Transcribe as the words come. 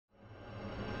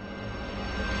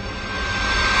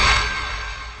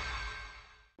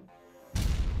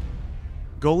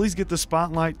Goalies get the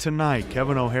spotlight tonight.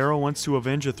 Kevin O'Hara wants to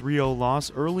avenge a 3-0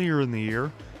 loss earlier in the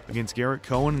year against Garrett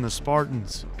Cohen and the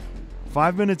Spartans.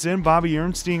 5 minutes in, Bobby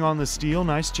Ernstine on the steal.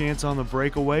 Nice chance on the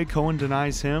breakaway. Cohen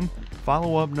denies him.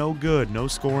 Follow-up no good. No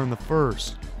score in the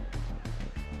first.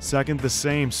 Second the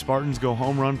same. Spartans go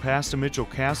home run pass to Mitchell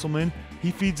Castleman.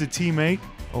 He feeds a teammate.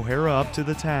 O'Hara up to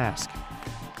the task.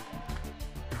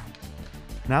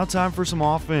 Now time for some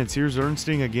offense. Here's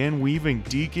Ernstine again, weaving,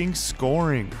 deking,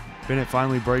 scoring. Benet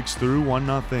finally breaks through,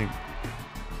 1-0.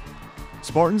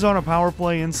 Spartans on a power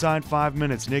play inside 5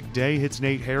 minutes. Nick Day hits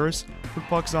Nate Harris. Put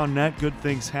pucks on net, good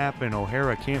things happen.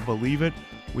 O'Hara can't believe it.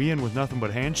 We end with nothing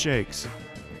but handshakes.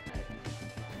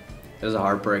 It was a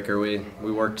heartbreaker.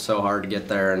 We worked so hard to get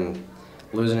there, and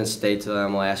losing in state to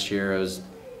them last year, it was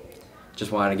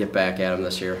just wanting to get back at them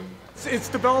this year. It's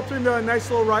developing a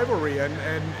nice little rivalry, and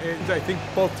I think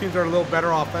both teams are a little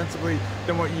better offensively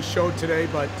than what you showed today,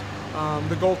 but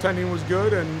the goaltending was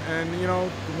good, and you know,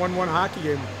 1-1 hockey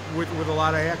game with a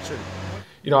lot of action.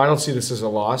 You know, I don't see this as a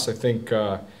loss. I think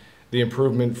the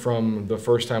improvement from the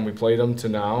first time we played them to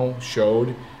now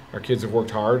showed. Our kids have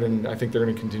worked hard, and I think they're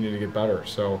going to continue to get better.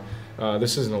 So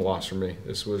this isn't a loss for me.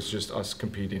 This was just us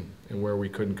competing and where we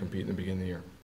couldn't compete in the beginning of the year.